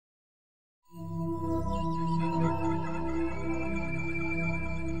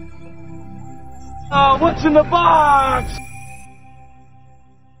What's in the box?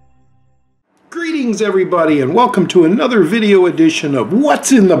 Greetings everybody and welcome to another video edition of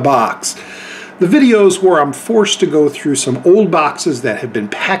What's in the Box. The videos where I'm forced to go through some old boxes that have been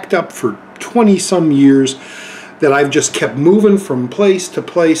packed up for 20 some years that I've just kept moving from place to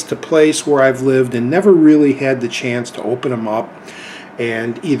place to place where I've lived and never really had the chance to open them up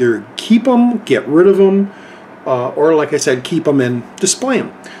and either keep them, get rid of them, or like I said, keep them and display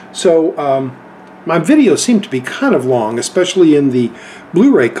them. So my videos seem to be kind of long, especially in the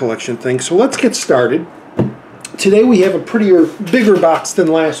Blu-ray collection thing, so let's get started. Today we have a bigger box than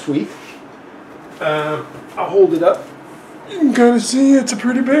last week. I'll hold it up. You can kind of see it's a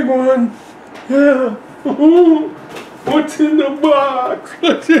pretty big one. Yeah. What's in the box?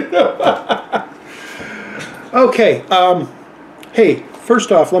 What's in the box? Okay. Hey,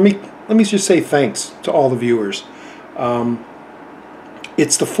 first off, let me just say thanks to all the viewers.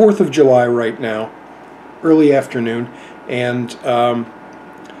 It's the 4th of July right now, early afternoon, and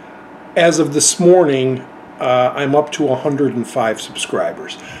as of this morning, I'm up to 105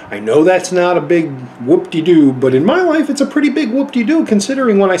 subscribers. I know that's not a big whoop-de-doo, but in my life it's a pretty big whoop-de-doo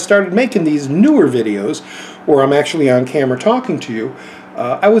considering when I started making these newer videos, where I'm actually on camera talking to you,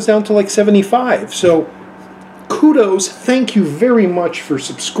 I was down to like 75. So kudos, thank you very much for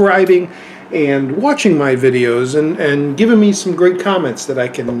subscribing and watching my videos and giving me some great comments that I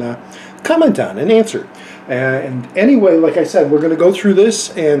can comment on and answer. And anyway, like I said, we're going to go through this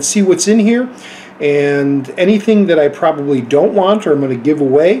and see what's in here, and anything that I probably don't want or I'm going to give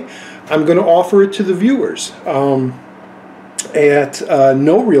away, I'm going to offer it to the viewers at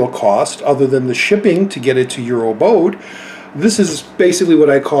no real cost other than the shipping to get it to your abode. This is basically what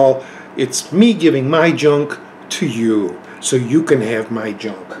I call, it's me giving my junk to you so you can have my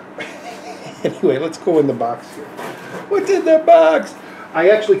junk. Anyway, let's go in the box here. What's in the box? I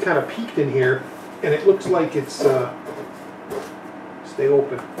actually kind of peeked in here, and it looks like it's, stay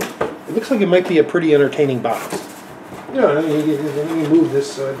open. It looks like it might be a pretty entertaining box. You know, let me move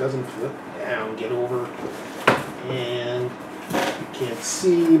this so it doesn't flip down, get over. And you can't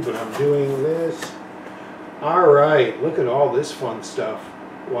see, but I'm doing this. Alright, look at all this fun stuff.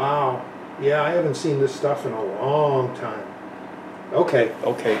 Wow. Yeah, I haven't seen this stuff in a long time. Okay,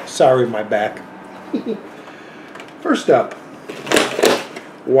 sorry, my back. First up.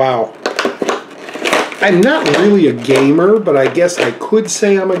 Wow. I'm not really a gamer, but I guess I could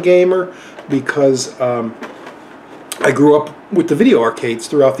say I'm a gamer because I grew up with the video arcades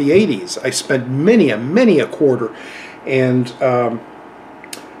throughout the 80s. I spent many a quarter and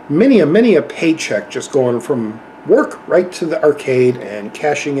many a paycheck just going from work right to the arcade and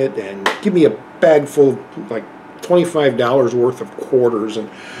cashing it and give me a bag full of like $25 worth of quarters, and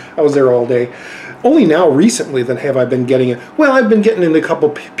I was there all day. Only now recently then have I been getting it. Well, I've been getting into a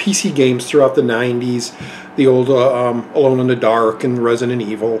couple PC games throughout the 90s, the old Alone in the Dark and Resident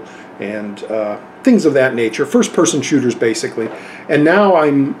Evil and things of that nature, first-person shooters basically. And now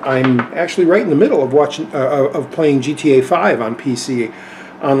I'm actually right in the middle of playing GTA 5 on PC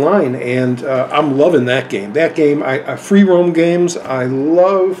online, and I'm loving that game. That game, free roam games, I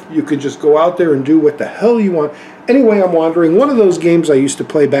love. You could just go out there and do what the hell you want. Anyway, I'm wandering. One of those games I used to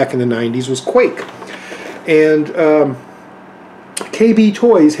play back in the 90s was Quake. And KB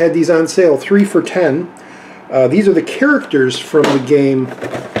Toys had these on sale, 3 for $10. These are the characters from the game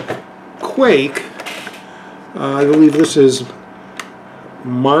Quake. I believe this is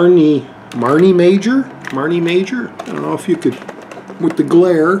Marnie Major? Marnie Major? I don't know if you could, with the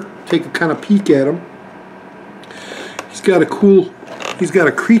glare, take a kind of peek at him. He's got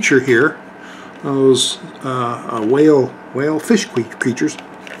a creature here. Those whale fish creatures.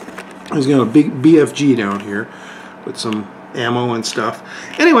 He's got a big BFG down here with some ammo and stuff.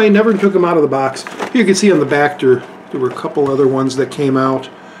 Anyway, never took him out of the box. Here you can see on the back there were a couple other ones that came out.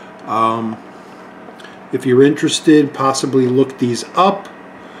 If you're interested, possibly look these up.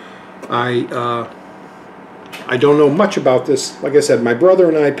 I don't know much about this. Like I said, my brother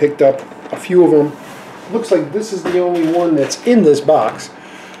and I picked up a few of them. Looks like this is the only one that's in this box.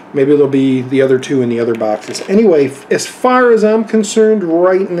 Maybe there'll be the other two in the other boxes. Anyway, as far as I'm concerned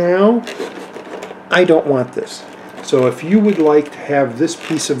right now, I don't want this. So if you would like to have this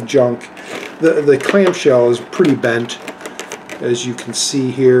piece of junk, the clamshell is pretty bent, as you can see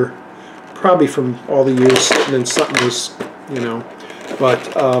here. Probably from all the years, and then something was, you know. But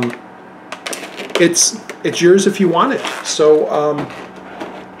it's yours if you want it. So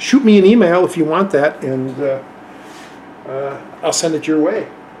shoot me an email if you want that, and I'll send it your way.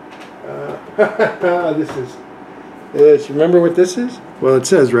 This remember what this is? Well, it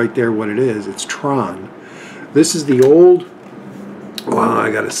says right there what it is. It's Tron. This is the old, well,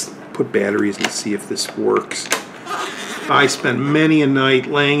 I gotta put batteries and see if this works. I spent many a night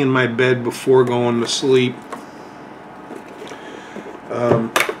laying in my bed before going to sleep.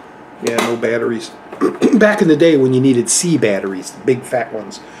 Yeah, no batteries. Back in the day when you needed C batteries, the big fat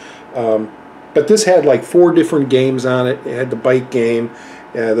ones. But this had like 4 different games on it. It had the bike game,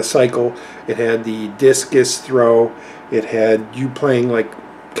 the cycle. It had the discus throw. It had you playing like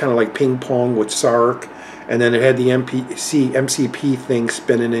kind of like ping pong with Sark. And then it had the MCP thing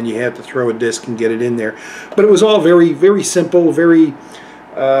spinning, and you had to throw a disc and get it in there. But it was all very, very simple, very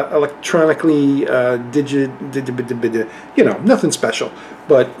electronically you know, nothing special.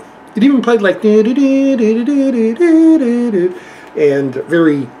 But it even played like and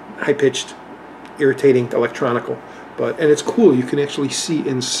very high-pitched, irritating electronical. And it's cool. You can actually see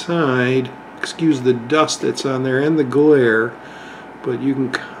inside. Excuse the dust that's on there and the glare. But you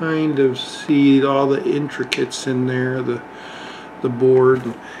can kind of see all the intricates in there, the board.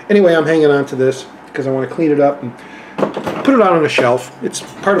 Anyway, I'm hanging on to this because I want to clean it up and put it out on a shelf. It's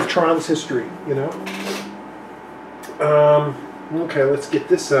part of Tron's history, you know. Okay, let's get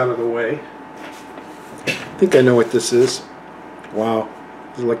this out of the way. I think I know what this is. Wow,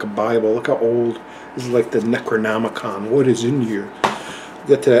 this is like a Bible. Look how old. This is like the Necronomicon. What is in here? We'll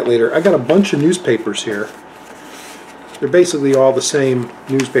get to that later. I got a bunch of newspapers here. They're basically all the same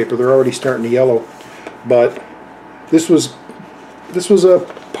newspaper. They're already starting to yellow, but this was a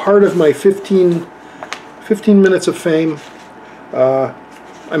part of my 15 minutes of fame. I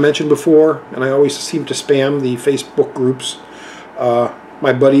mentioned before, and I always seem to spam the Facebook groups.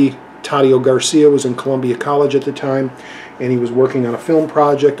 My buddy Tadio Garcia was in Columbia College at the time, and he was working on a film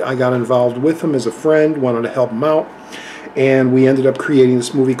project. I got involved with him as a friend, wanted to help him out. And we ended up creating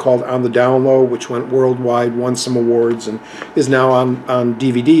this movie called On the Down Low, which went worldwide, won some awards, and is now on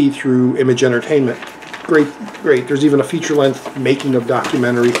DVD through Image Entertainment. Great, great. There's even a feature-length making of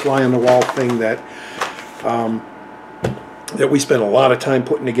documentary, fly-on-the-wall thing that we spent a lot of time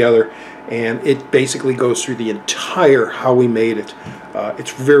putting together, and it basically goes through the entire how we made it.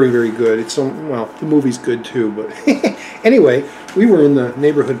 It's very, very good. It's well, the movie's good too, but anyway, we were in the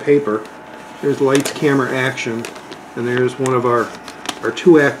neighborhood paper. There's Lights, Camera, Action. And there's one of our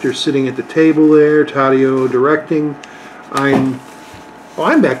 2 actors sitting at the table there, Tadio directing. I'm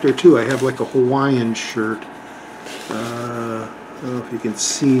back there too. I have like a Hawaiian shirt. I don't know if you can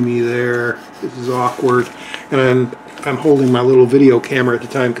see me there. This is awkward. And I'm holding my little video camera at the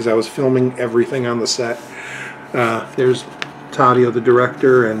time because I was filming everything on the set. There's Tadio, the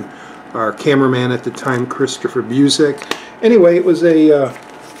director, and our cameraman at the time, Christopher Busick. Anyway, it was a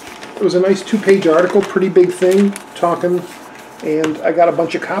nice 2-page article, pretty big thing, talking, and I got a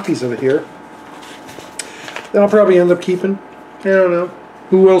bunch of copies of it here that I'll probably end up keeping. I don't know.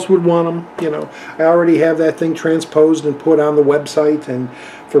 Who else would want them? You know, I already have that thing transposed and put on the website and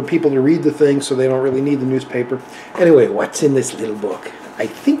for people to read the thing, so they don't really need the newspaper. Anyway, what's in this little book? I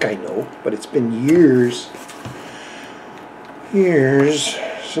think I know, but it's been years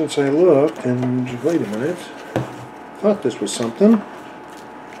since I looked, and wait a minute. I thought this was something.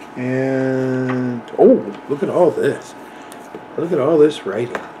 And oh, look at all this. Look at all this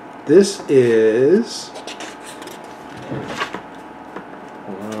writing. This is,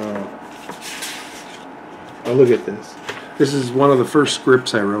 wow. Oh, look at this. This is one of the first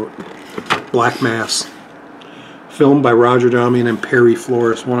scripts I wrote. Black Mass. Filmed by Roger Damian and Perry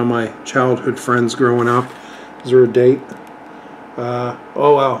Flores, one of my childhood friends growing up. Is there a date? Oh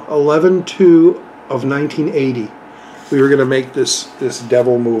wow, 11/2 of 1980. We were going to make this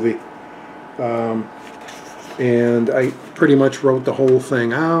devil movie, and I pretty much wrote the whole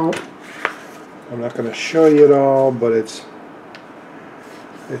thing out. I'm not going to show you it all, but it's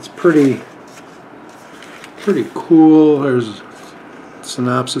pretty cool. There's a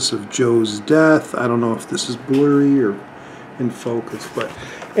synopsis of Joe's death. I don't know if this is blurry or in focus, but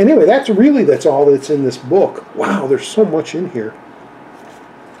anyway, that's all that's in this book. Wow, there's so much in here.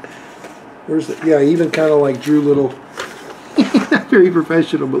 Where's the, yeah, I even kind of like drew little, not very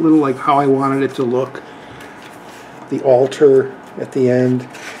professional, but little like how I wanted it to look. The altar at the end.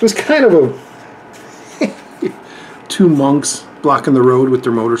 It was kind of a 2 monks blocking the road with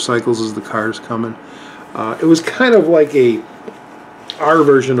their motorcycles as the car's coming. It was kind of like our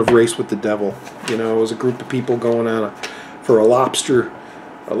version of Race with the Devil. You know, it was a group of people going on for a lobster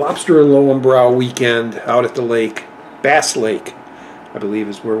and Lowenbrow weekend out at the lake, Bass Lake, I believe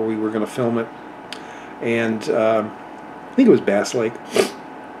is where we were going to film it, and I think it was Bass Lake.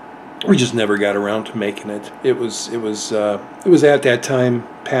 We just never got around to making it. It was at that time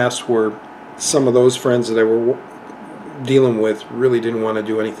past where some of those friends that I were dealing with really didn't want to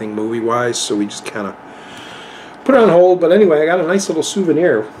do anything movie-wise, so we just kind of put it on hold. But anyway, I got a nice little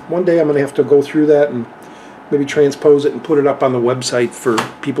souvenir. One day I'm going to have to go through that and maybe transpose it and put it up on the website for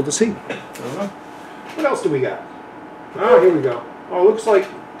people to see. I don't know. What else do we got? Oh, here we go. Oh, looks like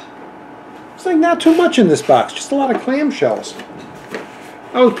not too much in this box. Just a lot of clamshells.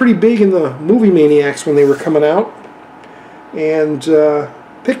 I was pretty big in the Movie Maniacs when they were coming out, and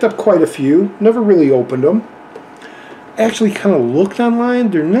picked up quite a few. Never really opened them. Actually kind of looked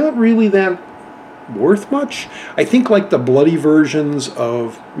online. They're not really that worth much. I think like the bloody versions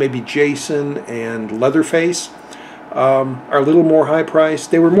of maybe Jason and Leatherface are a little more high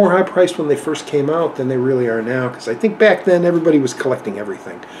priced. They were more high priced when they first came out than they really are now, because I think back then everybody was collecting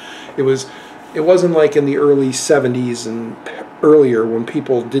everything. It wasn't like in the early 70s and earlier when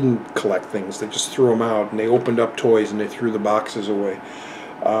people didn't collect things. They just threw them out and they opened up toys and they threw the boxes away.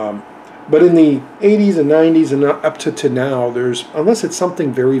 But in the 80s and 90s and up to now, unless it's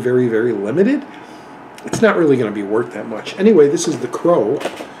something very, very, very limited, it's not really going to be worth that much. Anyway, this is the Crow.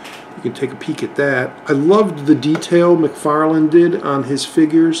 You can take a peek at that. I loved the detail McFarlane did on his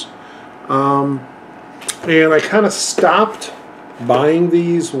figures. And I kind of stopped buying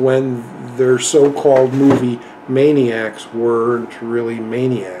these when their so-called movie maniacs weren't really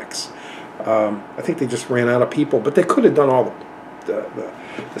maniacs. I think they just ran out of people, but they could have done all the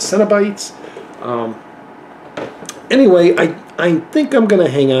Cenobites. Anyway, I think I'm going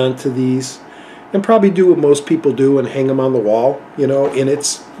to hang on to these and probably do what most people do and hang them on the wall, you know, in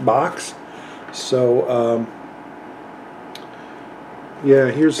its box. So,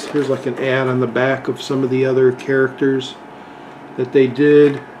 yeah, here's like an ad on the back of some of the other characters that they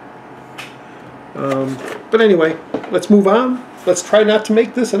did. But anyway, let's move on. Let's try not to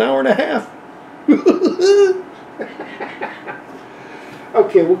make this an hour and a half.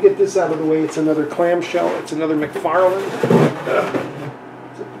 Okay, we'll get this out of the way. It's another clamshell. It's another McFarlane.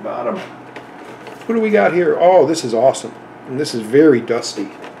 It's at the bottom. What do we got here? Oh, this is awesome. And this is very dusty.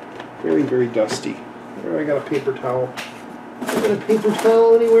 Very, very dusty. Where I got a paper towel. I got a paper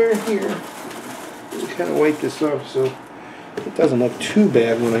towel anywhere here. Just kind of wipe this off so it doesn't look too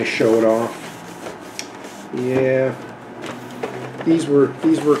bad when I show it off. Yeah. These were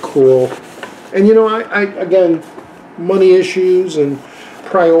cool. And you know, I again, money issues and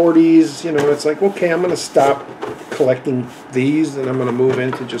priorities, you know, it's like, okay, I'm going to stop collecting these and I'm going to move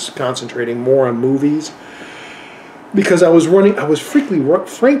into just concentrating more on movies, because I was frankly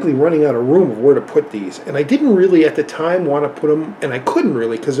running out of room of where to put these, and I didn't really at the time want to put them, and I couldn't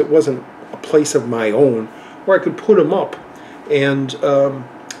really because it wasn't a place of my own where I could put them up. And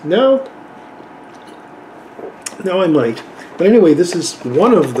now I might. But anyway, this is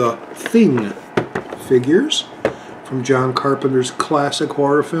one of the Thing figures from John Carpenter's classic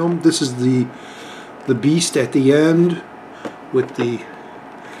horror film. This is the beast at the end with the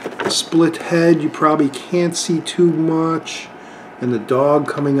split head. You probably can't see too much, and the dog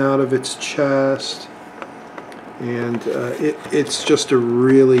coming out of its chest. And it's just a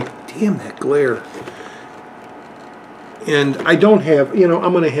really, damn that glare. And I don't have, you know,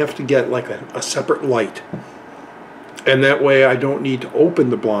 I'm going to have to get like a separate light. And that way I don't need to open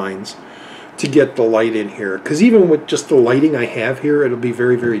the blinds to get the light in here. Because even with just the lighting I have here, it'll be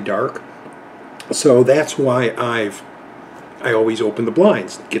very, very dark. So that's why I always open the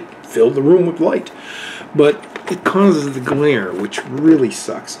blinds, fill the room with light. But it causes the glare, which really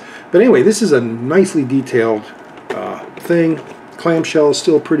sucks. But anyway, this is a nicely detailed thing. Clamshell is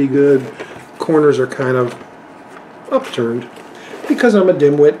still pretty good. Corners are kind of upturned because I'm a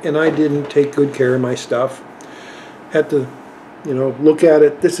dimwit and I didn't take good care of my stuff. Had to, you know, look at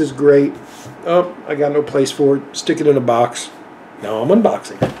it. This is great. Oh, I got no place for it. Stick it in a box. Now I'm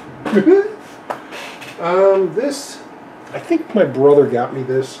unboxing. This, I think my brother got me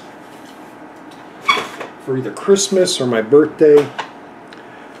this for either Christmas or my birthday.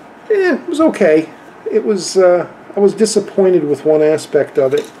 It was okay. It was, I was disappointed with one aspect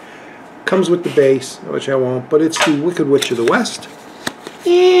of it. Comes with the base, which I won't, but it's the Wicked Witch of the West.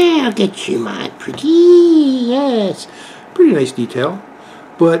 Yeah, I'll get you my pretty, yes. Pretty nice detail.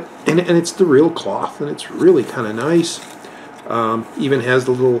 But, and it's the real cloth, and it's really kind of nice. Even has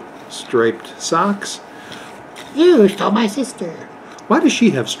the little striped socks. You stole my sister. Why does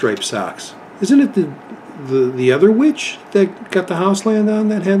she have striped socks? Isn't it the other witch that got the house land on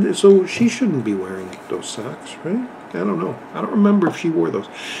that had? So she shouldn't be wearing those socks, right? I don't know. I don't remember if she wore those.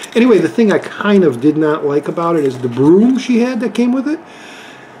 Anyway, the thing I kind of did not like about it is the broom she had that came with it.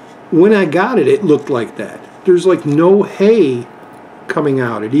 When I got it, it looked like that. There's like no hay coming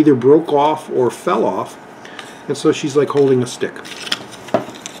out. It either broke off or fell off. And so she's like holding a stick.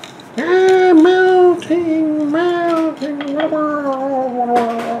 Melting rubber.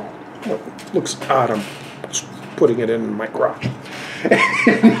 Looks odd. I'm putting it in my crotch.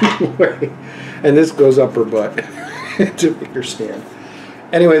 Anyway, and this goes up her butt to make her stand.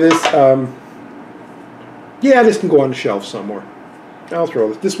 Anyway, this, yeah, this can go on the shelf somewhere. I'll throw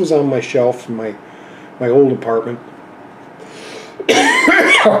this. This was on my shelf in my old apartment.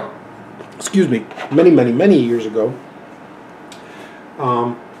 Excuse me. Many years ago.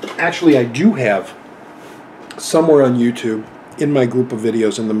 Actually, I do have somewhere on YouTube in my group of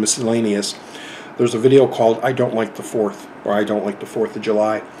videos in the miscellaneous. There's a video called "I Don't Like the 4th" or "I Don't Like the 4th of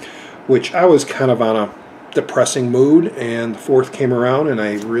July," which I was kind of on a depressing mood, and the 4th came around, and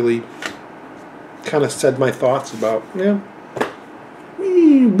I really kind of said my thoughts about, yeah,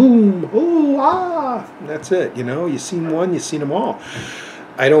 boom, oh, ah, and that's it. You know, you seen one, you seen them all.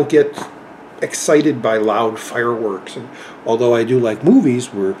 I don't get excited by loud fireworks, and although I do like movies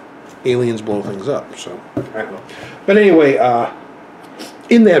where aliens blow things up, so I don't know. But anyway,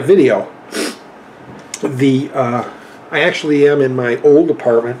 in that video, I actually am in my old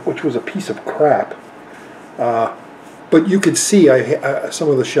apartment, which was a piece of crap. But you could see some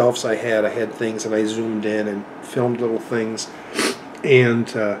of the shelves I had things, and I zoomed in and filmed little things, and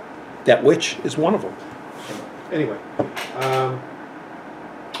that witch is one of them. So, anyway,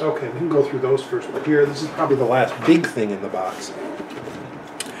 okay, we can go through those first. But here, this is probably the last big thing in the box.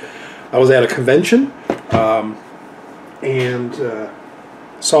 I was at a convention and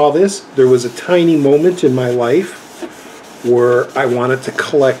saw this. There was a tiny moment in my life where I wanted to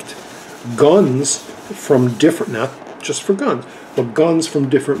collect guns from different, not just for guns, but guns from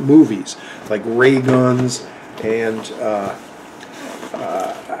different movies, like ray guns and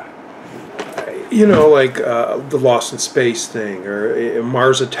you know, like the Lost in Space thing, or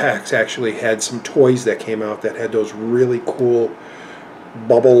Mars Attacks actually had some toys that came out that had those really cool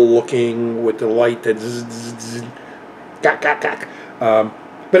bubble looking with the light that zzz, gak, gak, gak.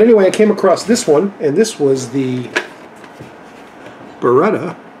 But anyway, I came across this one, and this was the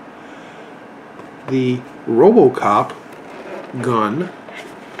Beretta, the Robo-Cop gun,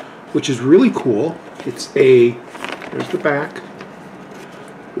 which is really cool. It's a, there's the back.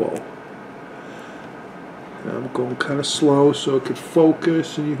 Whoa. I'm going kind of slow so it could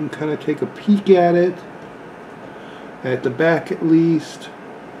focus and you can kind of take a peek at it. At the back at least.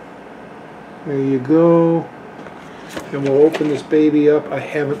 There you go. And we'll open this baby up. I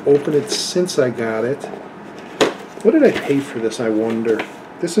haven't opened it since I got it. What did I pay for this, I wonder?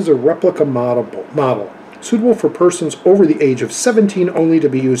 This is a replica model. Suitable for persons over the age of 17 only, to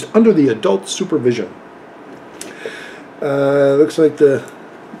be used under the adult supervision. Looks like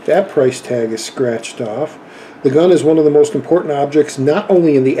that price tag is scratched off. The gun is one of the most important objects not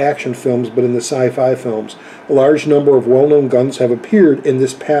only in the action films but in the sci-fi films. A large number of well-known guns have appeared in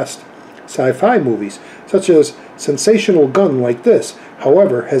this past sci-fi movies, such as sensational gun like this,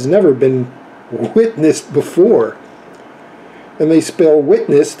 however, has never been witnessed before. And they spell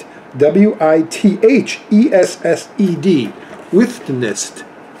witnessed W-I-T-H-E-S-S-E-D. Witnessed.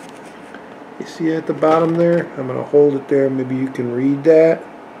 You see at the bottom there? I'm going to hold it there. Maybe you can read that.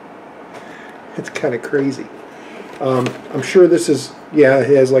 It's kind of crazy. I'm sure this is, yeah, it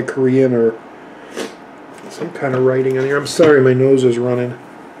has like Korean or some kind of writing on here. I'm sorry, my nose is running.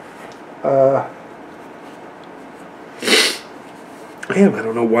 Man, I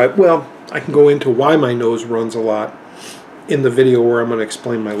don't know why. Well, I can go into why my nose runs a lot in the video where I'm going to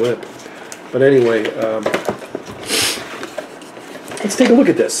explain my lip. But anyway, let's take a look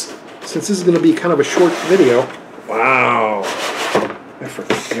at this. Since this is going to be kind of a short video. Wow. I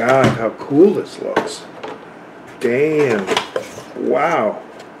forgot how cool this looks. Damn. Wow.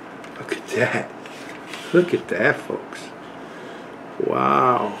 Look at that. Look at that, folks.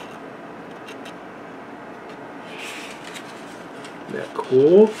 Wow. Isn't that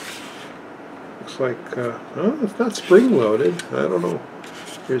cool? Looks like, oh, it's not spring-loaded. I don't know.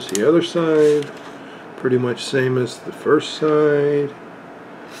 Here's the other side. Pretty much same as the first side.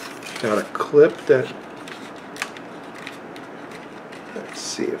 Got a clip that, let's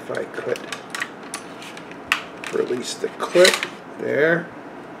see if I could release the clip there.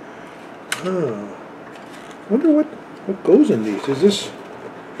 Oh, wonder what goes in these. Is this,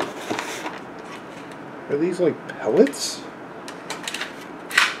 are these like pellets?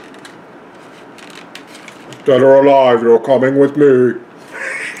 Dead or alive, you're coming with me.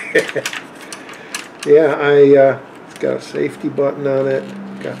 Yeah, it's got a safety button on it.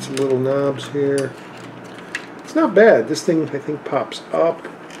 Got some little knobs here. It's not bad. This thing, I think, pops up.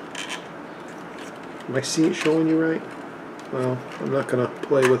 Am I showing you right? Well, I'm not going to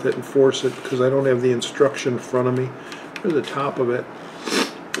play with it and force it because I don't have the instruction in front of me. There's the top of it.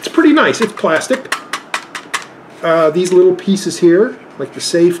 It's pretty nice. It's plastic. These little pieces here, like the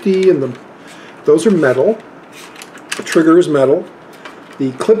safety and those are metal. trigger is metal.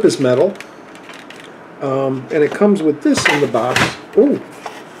 The clip is metal. And it comes with this in the box. Oh,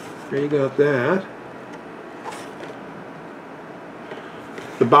 there you got that.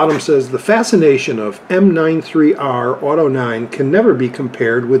 The bottom says, the fascination of M93R Auto 9 can never be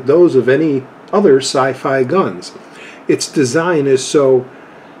compared with those of any other sci-fi guns. Its design is so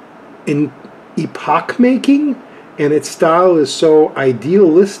epoch-making, and its style is so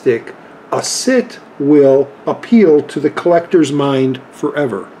idealistic, a sit will appeal to the collector's mind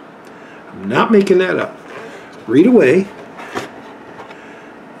forever. I'm not making that up. Read away.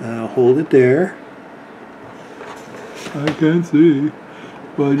 I'll hold it there. I can't see.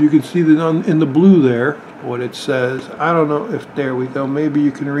 But you can see that in the blue there, what it says. I don't know if, there we go, maybe you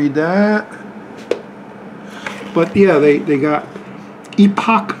can read that. But yeah, they got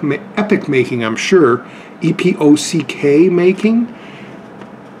epic making, I'm sure. E-P-O-C-K making.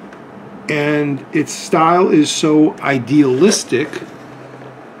 And its style is so idealistic.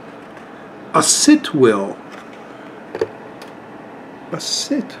 A sit will. A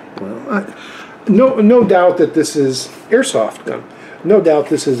sit will. No doubt that this is airsoft gun. No doubt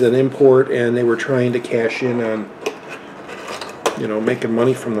this is an import, and they were trying to cash in on, you know, making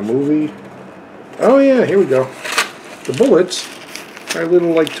money from the movie. Oh yeah, here we go. The bullets are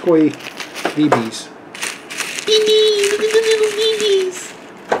little like toy BBs. BBs, look at the little BBs.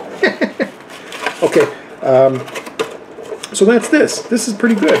 Okay, so that's this. This is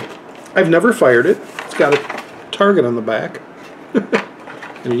pretty good. I've never fired it. It's got a target on the back,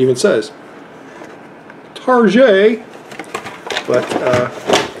 and it even says Target. But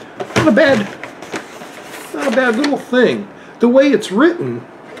not a bad little thing. The way it's written,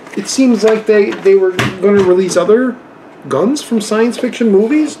 it seems like they were going to release other guns from science fiction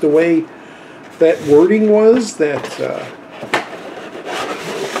movies. The way that wording was, that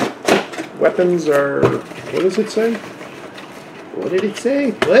weapons are, what does it say? What did it say?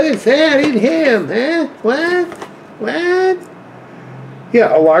 What is that in him, huh? What?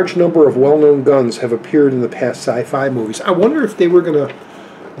 Yeah, a large number of well-known guns have appeared in the past sci-fi movies. I wonder if they were going to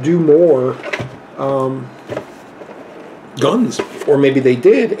do more guns, or maybe they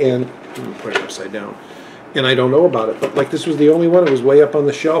did, and put it upside down, and I don't know about it. But like, this was the only one. It was way up on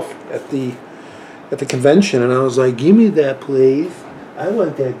the shelf at the convention, and I was like, "Give me that, please. I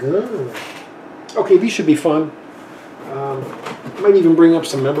want that gun." Okay, these should be fun. Might even bring up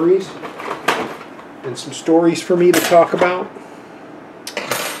some memories and some stories for me to talk about.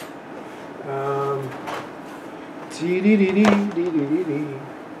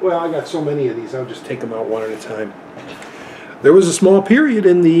 Well, I got so many of these, I'll just take them out one at a time. There was a small period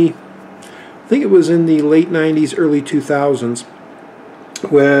in the, I think it was in the late 90s, early 2000s,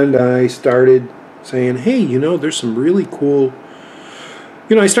 when I started saying, hey, you know, there's some really cool,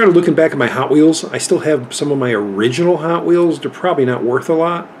 you know, I started looking back at my Hot Wheels. I still have some of my original Hot Wheels. They're probably not worth a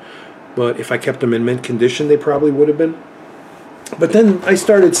lot, but if I kept them in mint condition, they probably would have been. But then I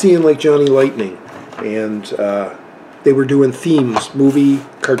started seeing like Johnny Lightning, and they were doing themes, movie,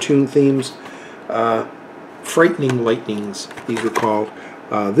 cartoon themes, frightening lightnings, these were called.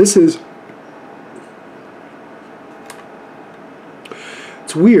 This is,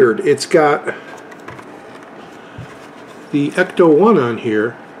 it's weird, it's got the Ecto-1 on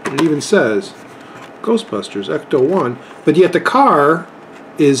here, it even says Ghostbusters Ecto-1, but yet the car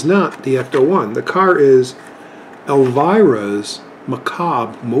is not the Ecto-1. The car is Elvira's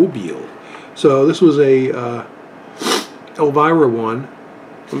Macabre Mobile. So this was a Elvira one.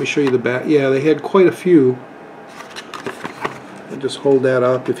 Let me show you the back. Yeah, they had quite a few. I'll just hold that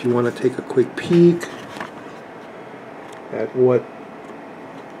up if you want to take a quick peek at what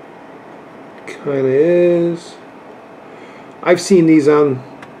kind of is. I've seen these on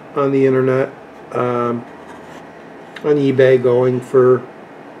the internet, on eBay, going for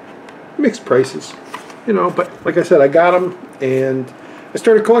mixed prices, you know. But like I said, I got them and I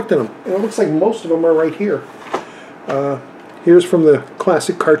started collecting them. And it looks like most of them are right here. Here's from the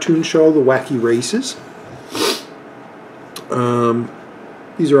classic cartoon show, The Wacky Races.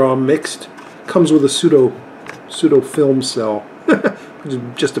 These are all mixed. Comes with a pseudo film cell, which is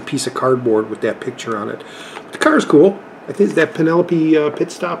just a piece of cardboard with that picture on it. But the car is cool. I think it's that Penelope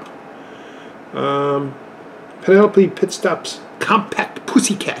Pit Stop. Penelope Pit Stop's Compact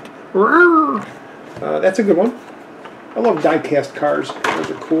Pussycat. That's a good one. I love die-cast cars. Those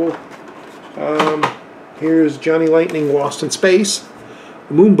are cool. Here's Johnny Lightning Lost in Space.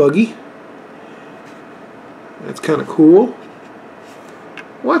 The Moon Buggy. That's kind of cool.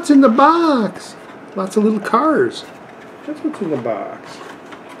 What's in the box? Lots of little cars. That's what's in the box.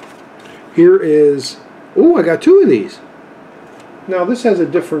 Here is... Oh, I got two of these. Now this has a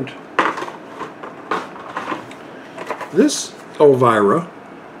different This Elvira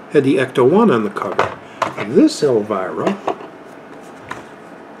had the Ecto-1 on the cover. This Elvira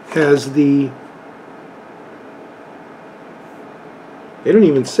has the, they don't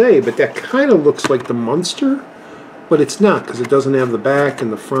even say, but that kind of looks like the Munster, but it's not because it doesn't have the back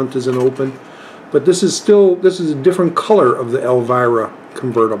and the front isn't open. But this is still, this is a different color of the Elvira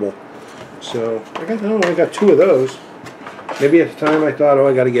convertible. So I got two of those. Maybe at the time I thought, oh,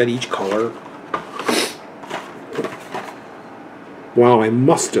 I got to get each color. Wow, I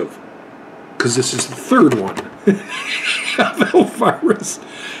must have, because this is the third one of Elvira's.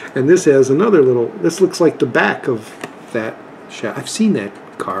 And this has another little, this looks like the back of that shot. I've seen that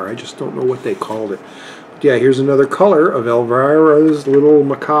car, I just don't know what they called it. But yeah, here's another color of Elvira's little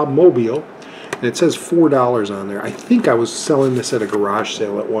macabre mobile. And it says $4 on there. I think I was selling this at a garage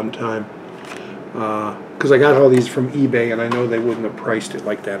sale at one time. Because I got all these from eBay, and I know they wouldn't have priced it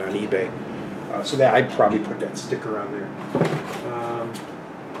like that on eBay. So that I'd probably put that sticker on there.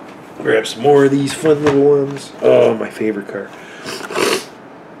 Grab some more of these fun little ones. Oh, my favorite car.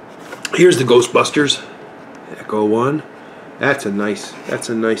 Here's the Ghostbusters Echo 1. That's a nice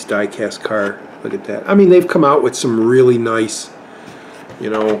die-cast car. Look at that. I mean, they've come out with some really nice, you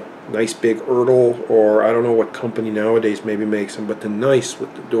know, nice big Ertl, or I don't know what company nowadays maybe makes them, but the nice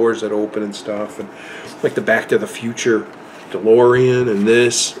with the doors that open and stuff, and like the Back to the Future DeLorean and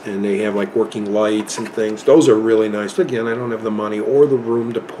this, and they have like working lights and things. Those are really nice. But again, I don't have the money or the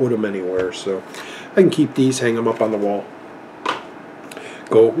room to put them anywhere, so I can keep these, hang them up on the wall.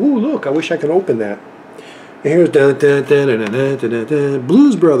 Go, ooh, look, I wish I could open that. And here's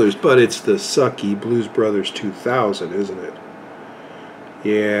Blues Brothers, but it's the sucky Blues Brothers 2000, isn't it?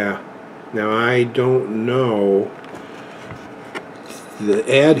 Yeah. Now I don't know. The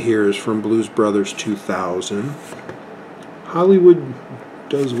ad here is from Blues Brothers 2000. Hollywood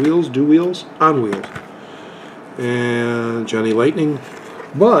does wheels, do wheels, on wheels. And Johnny Lightning.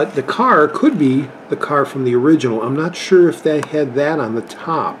 But the car could be the car from the original. I'm not sure if they had that on the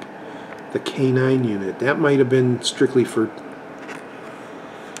top. The K9 unit. That might have been strictly for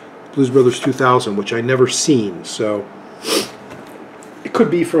Blues Brothers 2000, which I never seen. So it could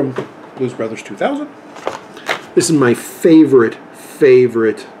be from Blues Brothers 2000. This is my favorite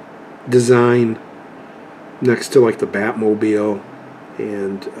design, next to like the Batmobile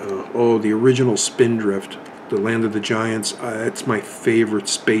and oh, the original Spindrift, the Land of the Giants. It's my favorite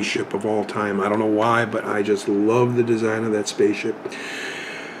spaceship of all time. I don't know why, but I just love the design of that spaceship.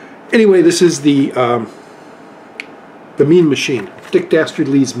 Anyway, this is the Mean Machine, Dick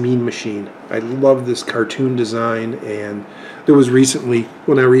Dastardly's Mean Machine. I love this cartoon design, and there was recently,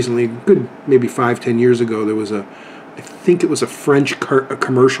 good maybe 5-10 years ago, there was I think it was a French car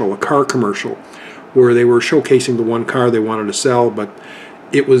commercial, where they were showcasing the one car they wanted to sell, but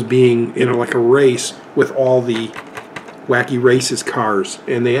it was being, you know, like a race with all the Wacky Races cars,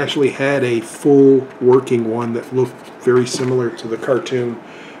 and they actually had a full working one that looked very similar to the cartoon.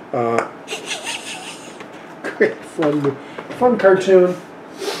 Great fun cartoon,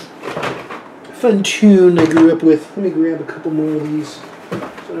 fun tune I grew up with. Let me grab a couple more of these so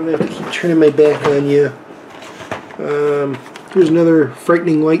I don't have to keep turning my back on you. Here's another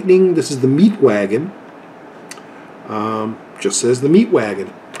Frightening Lightning. This is the Meat Wagon. Just says the Meat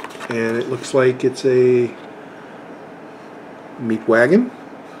Wagon, and it looks like it's a meat wagon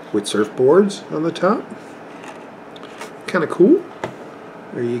with surfboards on the top. Kind of cool.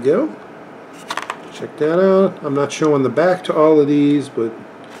 There you go. Check that out. I'm not showing the back to all of these, but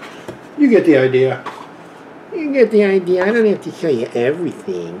you get the idea. You get the idea. I don't have to show you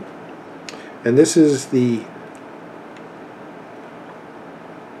everything. And this is the...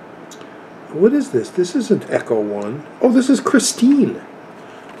 What is this? This isn't Echo 1. Oh, this is Christine.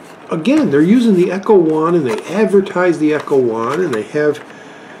 Again, they're using the Echo 1, and they advertise the Echo 1, and they have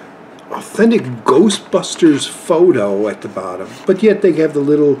authentic Ghostbusters photo at the bottom. But yet they have the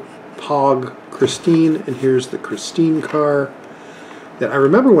little Pog Christine, and here's the Christine car. That I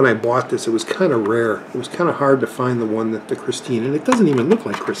remember when I bought this, it was kind of rare. It was kind of hard to find the one that the Christine, and it doesn't even look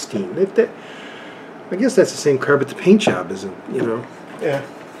like Christine. I guess that's the same car, but the paint job isn't, you know. Yeah.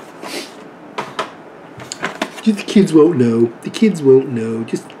 The kids won't know. The kids won't know.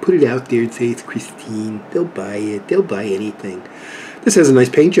 Just put it out there and say it's Christine. They'll buy it. They'll buy anything. This has a nice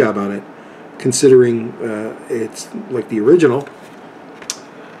paint job on it, considering it's like the original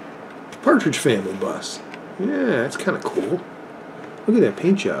Partridge Family bus. Yeah, it's kind of cool. Look at that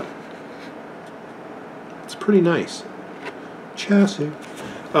paint job. It's pretty nice. Chassis.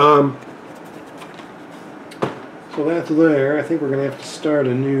 So that's there. I think we're going to have to start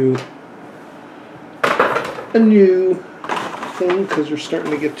a new thing because they're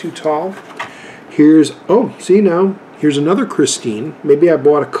starting to get too tall. Here's, oh, see now, Here's another Christine. Maybe I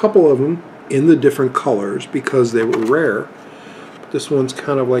bought a couple of them in the different colors because they were rare. But this one's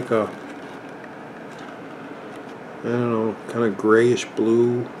kind of like a, I don't know, kind of grayish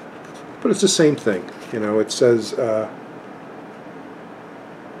blue. But it's the same thing. You know, it says, oh,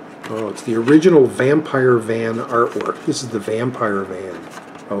 it's the original Vampire Van artwork. This is the Vampire Van.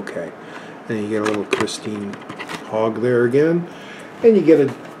 Okay. And you get a little Christine hog there again. And you get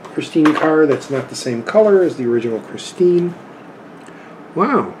a Christine car that's not the same color as the original Christine.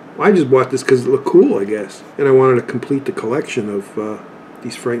 Wow. I just bought this because it looked cool, I guess. And I wanted to complete the collection of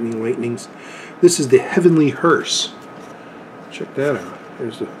these Frightening Lightnings. This is the Heavenly Hearse. Check that out.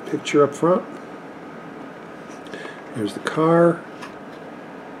 There's the picture up front. There's the car.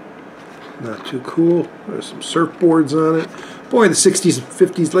 Not too cool. There's some surfboards on it. Boy, the 60s,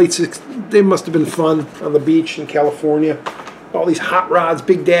 50s, late 60s, they must have been fun on the beach in California. All these hot rods,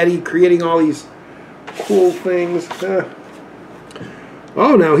 Big Daddy creating all these cool things.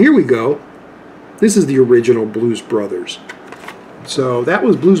 Oh, now here we go. This is the original Blues Brothers. So that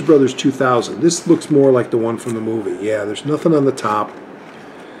was Blues Brothers 2000. This looks more like the one from the movie. Yeah, there's nothing on the top.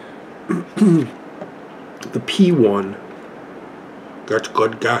 The P1. That's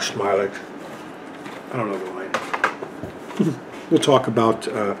good gas mileage. I don't know the line. We'll talk about.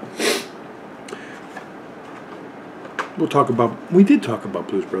 We did talk about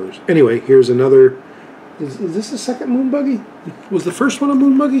Blues Brothers. Anyway, here's another. Is this the second moon buggy? Was the first one a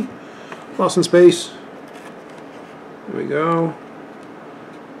moon buggy? Lost in Space. There we go.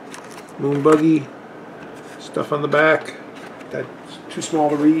 Moon buggy. Stuff on the back. That's too small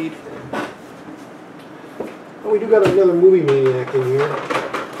to read. Oh, we do got another Movie Maniac in here.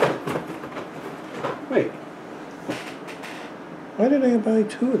 Wait. Why did I buy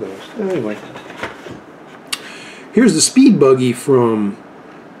two of those? Anyway. Here's the Speed Buggy from...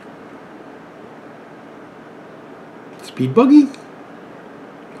 Speed Buggy?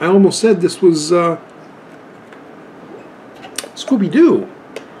 I almost said this was Scooby-Doo.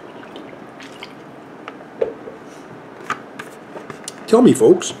 Tell me,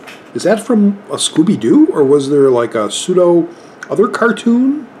 folks, is that from a Scooby-Doo, or was there like a pseudo other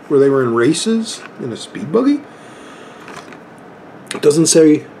cartoon where they were in races in a Speed Buggy? It doesn't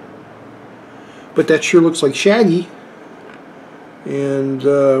say, but that sure looks like Shaggy. And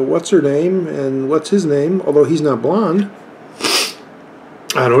what's her name? And what's his name? Although he's not blonde.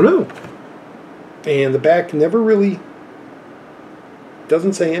 I don't know. And the back never really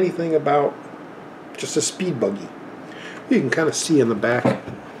doesn't say anything about just a Speed Buggy. You can kind of see in the back.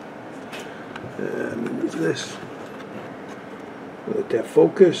 Move this. Let that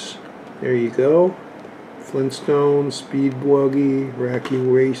focus. There you go. Flintstones, Speed Buggy,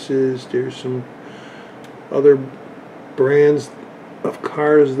 Racking Races. There's some other brands of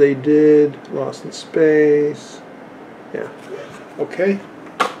cars they did. Lost in Space. Yeah. Okay.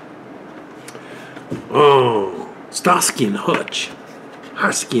 Oh, Starsky and Hutch.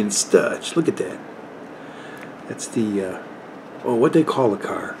 Harsky and Stutch. Look at that. That's the, oh, what they call the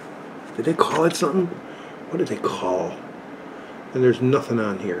car? Did they call it something? What did they call? And there's nothing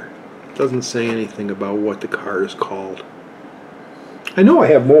on here. It doesn't say anything about what the car is called. I know I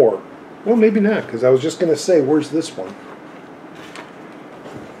have more. Well, maybe not, because I was just going to say, where's this one?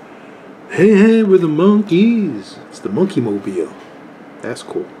 Hey, hey, we're the monkeys. It's the Monkey Mobile. That's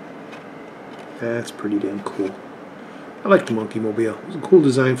cool. That's pretty damn cool. I like the Monkey Mobile. It's a cool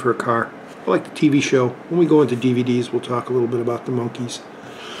design for a car. I like the TV show. When we go into DVDs, we'll talk a little bit about the monkeys.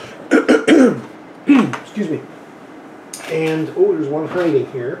 Excuse me. And, oh, there's one hiding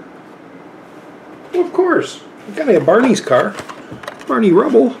here. Well, of course. We've got to have Barney's car. Barney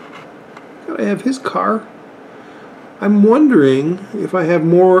Rubble. Got to have his car. I'm wondering if I have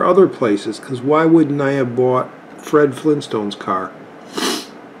more other places, because why wouldn't I have bought Fred Flintstone's car?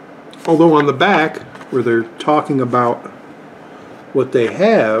 Although on the back, where they're talking about what they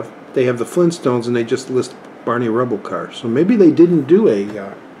have the Flintstones and they just list Barney Rubble cars. So maybe they didn't do a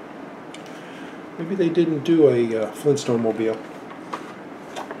Flintstone mobile.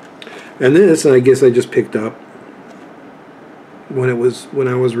 And this, I guess I just picked up when I was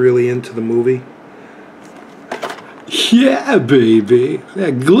really into the movie. Yeah, baby,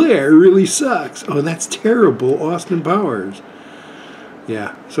 that glare really sucks. Oh, that's terrible, Austin Powers.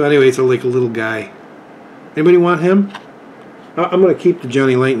 Yeah. So anyway, it's like a little guy. Anybody want him? I'm going to keep the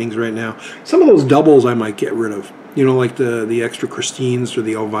Johnny Lightnings right now. Some of those doubles I might get rid of. You know, like the extra Christines or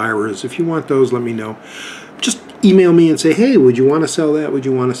the Elviras. If you want those, let me know. Just email me and say, hey, would you want to sell that? Would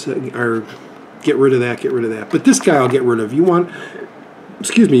you want to sell, or get rid of that, get rid of that. But this guy I'll get rid of. You want a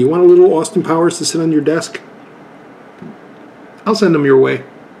little Austin Powers to sit on your desk? I'll send them your way.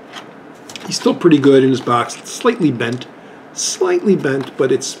 He's still pretty good in his box. It's slightly bent,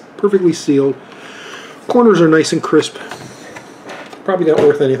 but it's perfectly sealed. Corners are nice and crisp. Probably not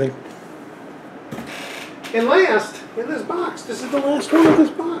worth anything. And last, in this box, this is the last one of this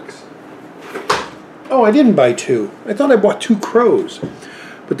box. Oh, I didn't buy two. I thought I bought two crows.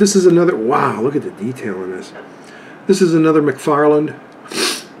 But this is another, wow, look at the detail in this. This is another McFarlane.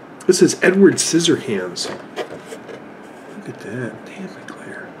 This is Edward Scissorhands. Look at that. Damn it,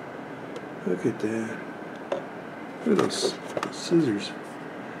 Claire. Look at that. Look at those scissors.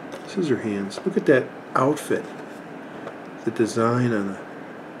 Scissor hands. Look at that outfit. The design on the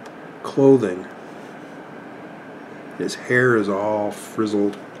clothing. His hair is all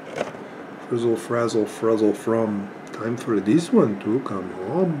frizzled. Frizzle, frazzle, frizzle from. Time for this one to come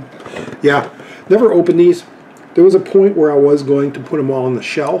home. Yeah, never opened these. There was a point where I was going to put them all on the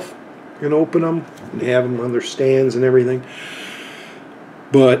shelf and open them and have them on their stands and everything.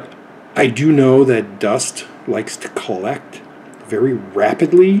 But I do know that dust likes to collect very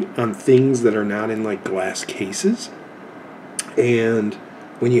rapidly on things that are not in like glass cases. And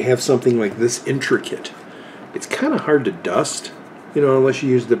when you have something like this intricate, it's kind of hard to dust, you know, unless you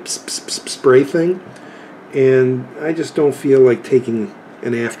use the spray thing. And I just don't feel like taking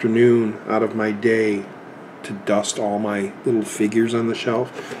an afternoon out of my day to dust all my little figures on the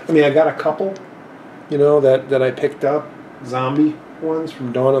shelf. I mean, I got a couple, you know, that I picked up, zombie ones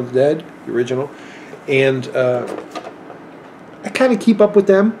from Dawn of the Dead, the original. And I kind of keep up with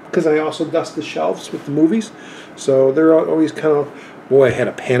them because I also dust the shelves with the movies. So they're always kind of, boy, I had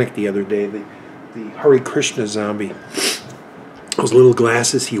a panic the other day. The Hare Krishna zombie, those little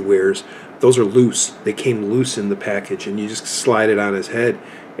glasses he wears, those are loose. They came loose in the package, and you just slide it on his head.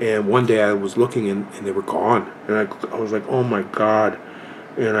 And one day I was looking, and they were gone. And I was like, oh my God.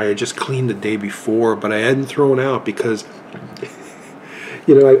 And I had just cleaned the day before, but I hadn't thrown out because,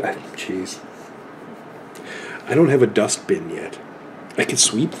 you know, jeez. I don't have a dust bin yet. I can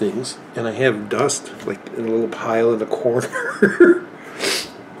sweep things, and I have dust like in a little pile in the corner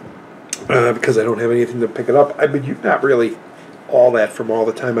because I don't have anything to pick it up. I've been not really all that from all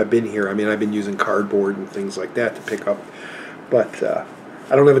the time I've been here. I mean, I've been using cardboard and things like that to pick up, but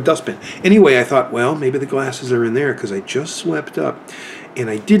I don't have a dustbin. Anyway, I thought, well, maybe the glasses are in there because I just swept up, and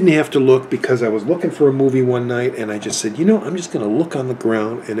I didn't have to look because I was looking for a movie one night, and I just said, you know, I'm just going to look on the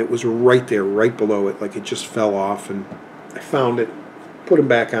ground, and it was right there, right below it, like it just fell off, and I found it, put them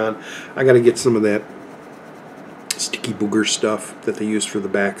back on. I got to get some of that sticky booger stuff that they use for the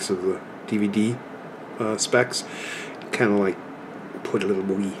backs of the DVD specs, kind of like put a little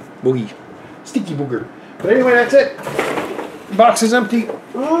boogie, sticky booger. But anyway, that's it. The box is empty.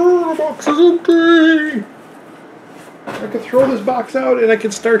 Oh, the box is empty. I could throw this box out and I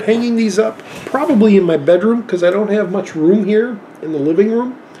could start hanging these up, probably in my bedroom because I don't have much room here in the living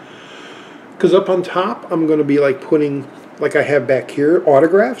room. Because up on top, I'm going to be like putting, like I have back here,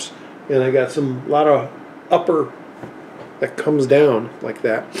 autographs. And I got a lot of upper that comes down like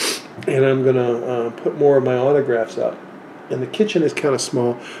that. And I'm going to put more of my autographs up. And the kitchen is kind of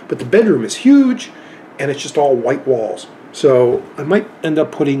small, but the bedroom is huge, and it's just all white walls. So I might end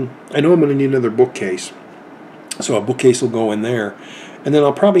up putting, I know I'm going to need another bookcase, so a bookcase will go in there. And then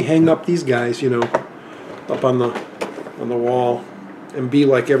I'll probably hang up these guys, you know, up on the wall, and be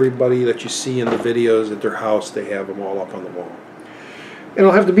like everybody that you see in the videos at their house. They have them all up on the wall. And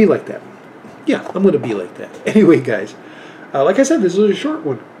I'll have to be like that. Yeah, I'm going to be like that. Anyway, guys, like I said, this is a short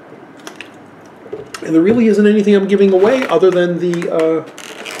one. And there really isn't anything I'm giving away other than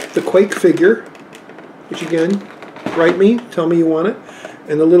the Quake figure, which again, write me, tell me you want it,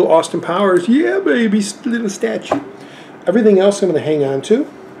 and the little Austin Powers, yeah baby, little statue. Everything else I'm going to hang on to.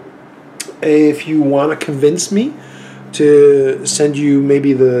 If you want to convince me to send you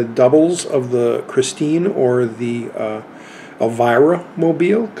maybe the doubles of the Christine or the Elvira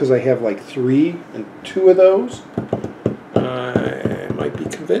mobile, because I have like 3 and 2 of those, I might be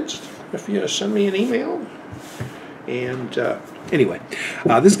convinced if you send me an email. And anyway,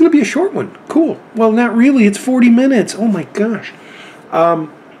 this is going to be a short one. Cool. Well, not really. It's 40 minutes. Oh my gosh.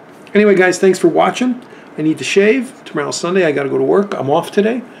 Anyway, guys, thanks for watching. I need to shave. Tomorrow's Sunday. I got to go to work. I'm off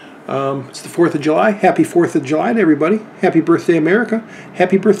today. It's the 4th of July. Happy 4th of July to everybody. Happy birthday, America.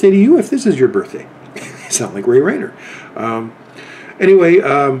 Happy birthday to you if this is your birthday. You sound like Ray Rayner. Anyway,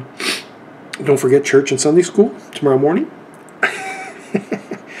 don't forget church and Sunday school tomorrow morning.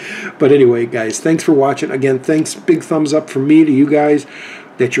 But anyway, guys, thanks for watching. Again, thanks, big thumbs up from me to you guys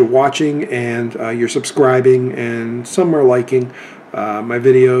that you're watching and you're subscribing, and some are liking my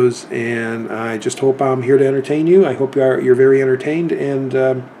videos. And I just hope I'm here to entertain you. I hope you're very entertained.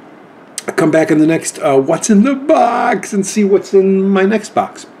 And come back in the next What's in the Box and see what's in my next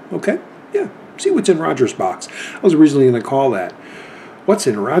box. Okay? Yeah. See what's in Roger's box. I was originally going to call that, what's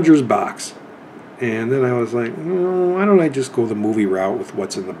in Roger's box? And then I was like, why don't I just go the movie route with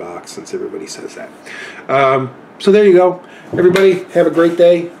what's in the box, since everybody says that. So there you go. Everybody, have a great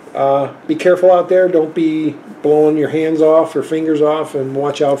day. Be careful out there. Don't be blowing your hands off or fingers off, and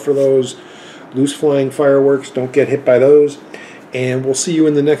watch out for those loose flying fireworks. Don't get hit by those. And we'll see you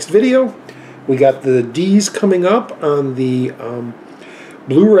in the next video. We got the D's coming up on the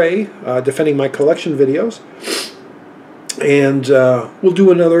Blu-ray, Defending My Collection videos. And we'll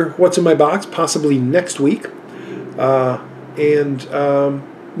do another What's in My Box, possibly next week. We'll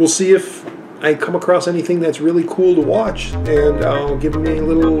see if I come across anything that's really cool to watch, and I'll give me a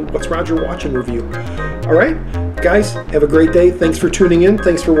little What's Roger Watching review. All right, guys, have a great day. Thanks for tuning in.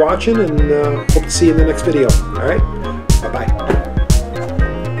 Thanks for watching, and hope to see you in the next video. All right.